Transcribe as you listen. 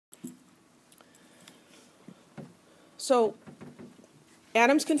So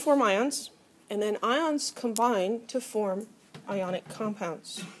atoms can form ions, and then ions combine to form ionic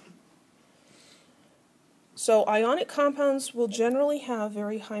compounds. So ionic compounds will generally have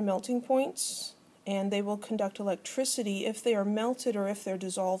very high melting points, and they will conduct electricity if they are melted or if they're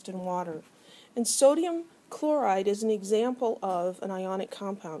dissolved in water. And sodium chloride is an example of an ionic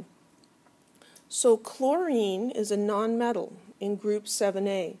compound. So chlorine is a nonmetal in group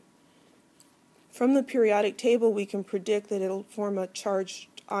 7A. From the periodic table, we can predict that it'll form a charged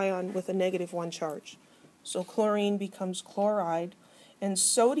ion with a -1 charge. So chlorine becomes chloride, and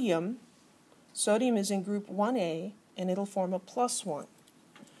sodium is in group 1A, and it'll form a +1.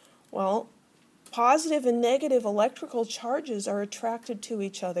 Well, positive and negative electrical charges are attracted to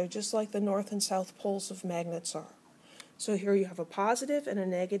each other, just like the north and south poles of magnets are. So here you have a positive and a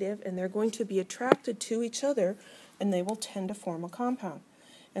negative, and they're going to be attracted to each other, and they will tend to form a compound.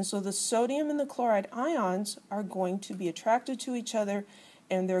 And so the sodium and the chloride ions are going to be attracted to each other,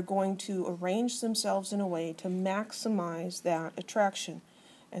 and they're going to arrange themselves in a way to maximize that attraction.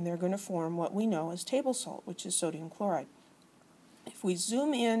 And they're going to form what we know as table salt, which is sodium chloride. If we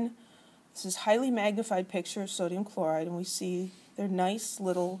zoom in, this is a highly magnified picture of sodium chloride, and we see they're nice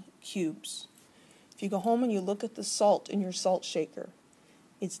little cubes. If you go home and you look at the salt in your salt shaker,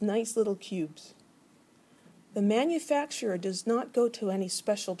 it's nice little cubes. The manufacturer does not go to any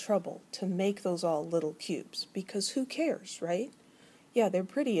special trouble to make those all little cubes, because who cares, right? Yeah, they're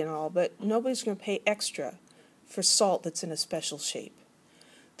pretty and all, but nobody's going to pay extra for salt that's in a special shape.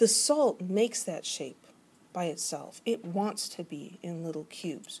 The salt makes that shape by itself. It wants to be in little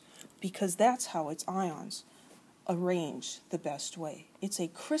cubes because that's how its ions arrange the best way. It's a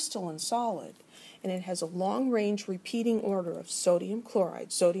crystalline solid, and it has a long-range repeating order of sodium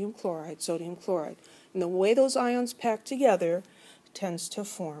chloride, sodium chloride, sodium chloride. And the way those ions pack together tends to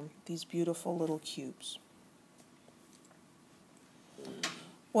form these beautiful little cubes.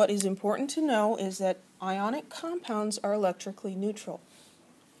 What is important to know is that ionic compounds are electrically neutral.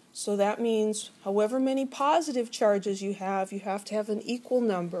 So that means however many positive charges you have to have an equal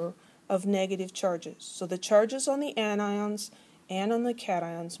number of negative charges. So the charges on the anions and on the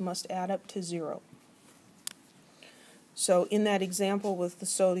cations must add up to 0. So in that example with the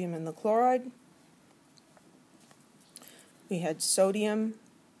sodium and the chloride, we had sodium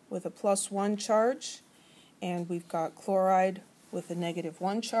with a +1 charge, and we've got chloride with a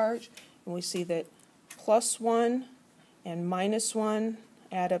 -1 charge, and we see that +1 and -1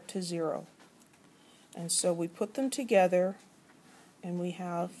 add up to 0. And so we put them together, and we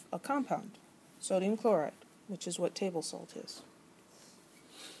have a compound, sodium chloride, which is what table salt is.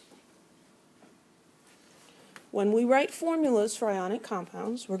 When we write formulas for ionic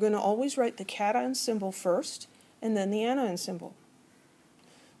compounds, we're going to always write the cation symbol first, and then the anion symbol.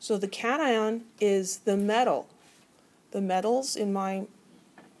 So the cation is the metal. The metals in my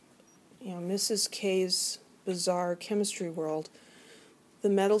Mrs. K's bizarre chemistry world, the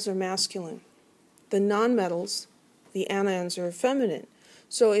metals are masculine. The nonmetals, the anions, are feminine.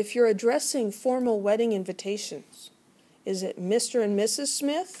 So if you're addressing formal wedding invitations, is it Mr. and Mrs.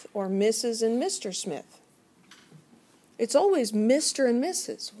 Smith or Mrs. and Mr. Smith? It's always Mr. and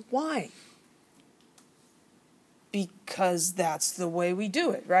Mrs. Why? Because that's the way we do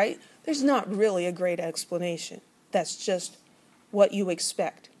it, right? There's not really a great explanation. That's just what you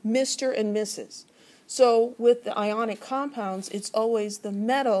expect. Mr. and Mrs. So with the ionic compounds, it's always the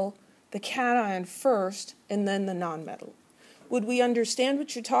metal, the cation first, and then the nonmetal. Would we understand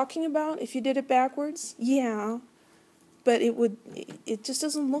what you're talking about if you did it backwards? Yeah, but it just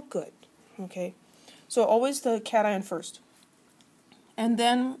doesn't look good, okay? So always the cation first. And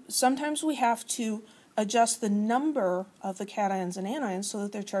then sometimes we have to adjust the number of the cations and anions so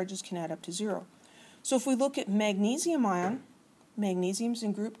that their charges can add up to 0. So if we look at magnesium ion, magnesium's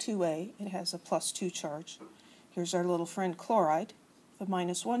in group 2A, it has a +2 charge. Here's our little friend chloride, the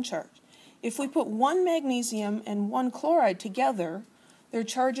 -1 charge. If we put one magnesium and one chloride together, their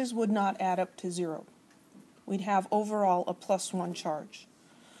charges would not add up to 0. We'd have overall a +1 charge.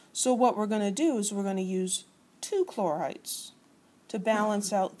 So what we're going to do is we're going to use 2 chlorides to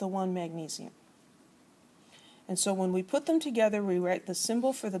balance out the 1 magnesium. And so when we put them together, we write the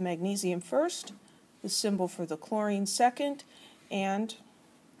symbol for the magnesium first, the symbol for the chlorine second, and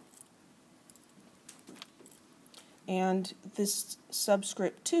this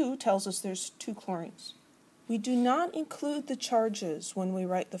subscript 2 tells us there's 2 chlorines. We do not include the charges when we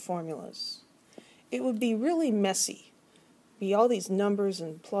write the formulas. It would be really messy. Be all these numbers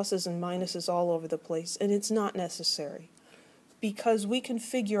and pluses and minuses all over the place, and it's not necessary because we can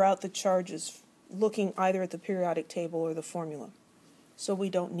figure out the charges looking either at the periodic table or the formula. So we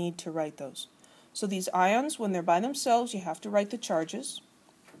don't need to write those. So these ions, when they're by themselves, you have to write the charges.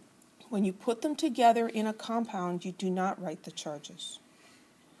 When you put them together in a compound, you do not write the charges.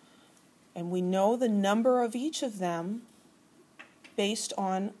 And we know the number of each of them based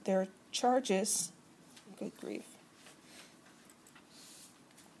on their charges. Good grief.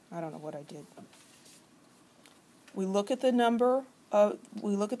 I don't know what I did. We look at the number,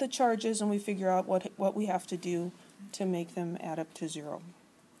 we look at the charges, and we figure out what we have to do to make them add up to 0.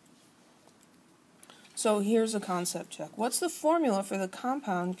 So here's a concept check. What's the formula for the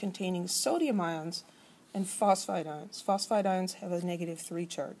compound containing sodium ions and phosphide ions? Phosphide ions have a -3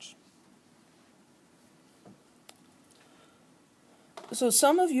 charge. So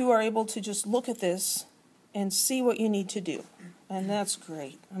some of you are able to just look at this and see what you need to do. And that's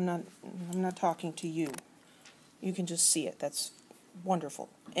great. I'm not talking to you. You can just see it. That's wonderful.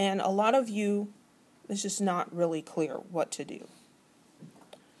 And a lot of you, it's just not really clear what to do.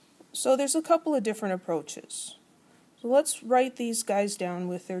 So there's a couple of different approaches. So let's write these guys down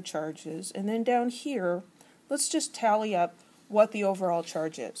with their charges. And then down here, let's just tally up what the overall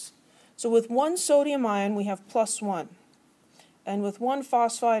charge is. So with one sodium ion, we have +1. And with one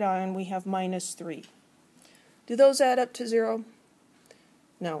phosphide ion, we have -3. Do those add up to 0?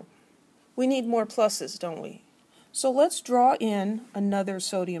 No. We need more pluses, don't we? So let's draw in another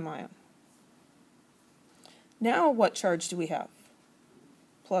sodium ion. Now what charge do we have?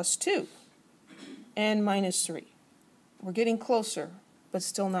 +2 and -3. We're getting closer, but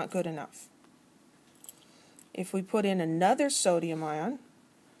still not good enough. If we put in another sodium ion,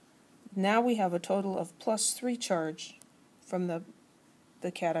 now we have a total of +3 charge from the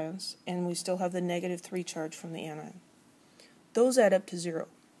cations, and we still have the -3 charge from the anion. Those add up to 0.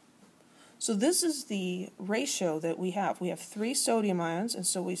 So this is the ratio that we have. We have 3 sodium ions, and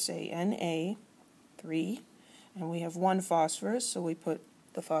so we say Na3, and we have 1 phosphorus, so we put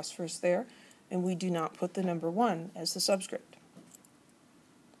the phosphorus there, and we do not put the number 1 as the subscript.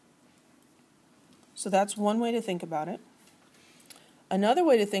 So that's one way to think about it. Another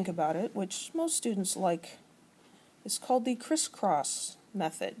way to think about it, which most students like, is called the crisscross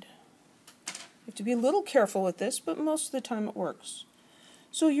method. You have to be a little careful with this, but most of the time it works.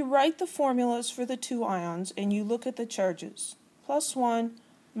 So you write the formulas for the 2 ions, and you look at the charges. +1,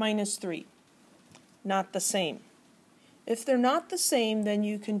 -3. Not the same. If they're not the same, then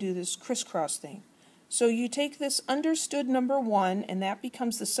you can do this crisscross thing. So you take this understood number 1, and that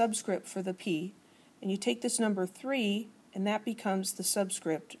becomes the subscript for the P, and you take this number 3, and that becomes the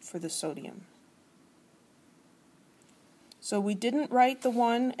subscript for the sodium. So we didn't write the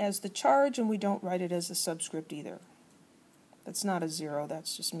 1 as the charge, and we don't write it as a subscript either. That's not a 0,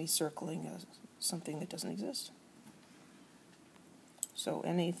 that's just me circling something that doesn't exist. So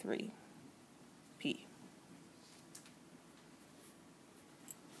Na3P.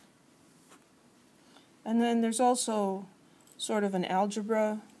 And then there's also sort of an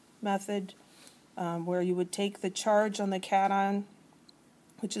algebra method where you would take the charge on the cation,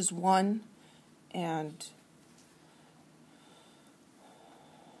 which is 1, and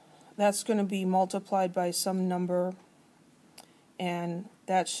that's going to be multiplied by some number, and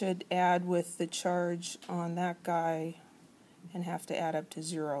that should add with the charge on that guy and have to add up to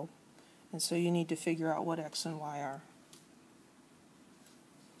 0. And so you need to figure out what X and Y are.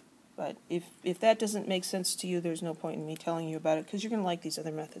 But if that doesn't make sense to you, there's no point in me telling you about it, because you're going to like these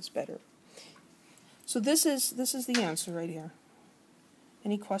other methods better. So this is the answer right here.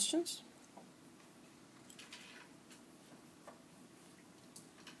 Any questions?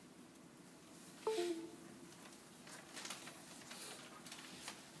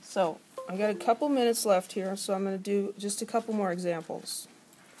 So I got a couple minutes left here, so I'm going to do just a couple more examples.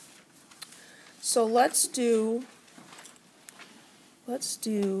 So let's do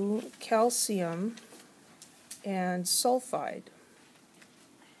calcium and sulfide.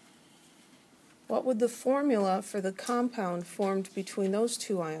 What would the formula for the compound formed between those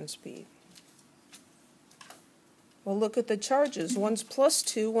 2 ions be? Well, look at the charges. One's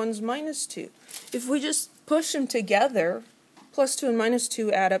 +2, one's -2. If we just push them together, +2 and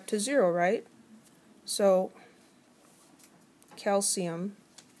 -2 add up to 0, right? So calcium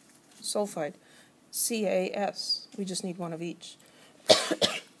sulfide, CaS. We just need one of each.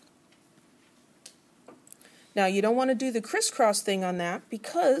 Now, you don't want to do the crisscross thing on that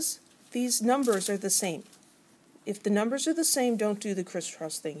because these numbers are the same. If the numbers are the same, don't do the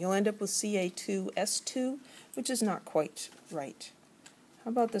crisscross thing. You'll end up with Ca2S2, which is not quite right.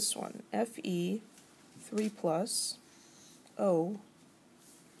 How about this one? Fe3 +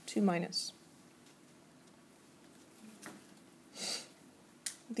 O2-.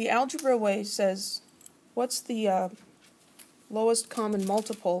 The algebra way says, what's the lowest common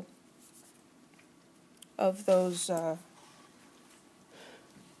multiple of those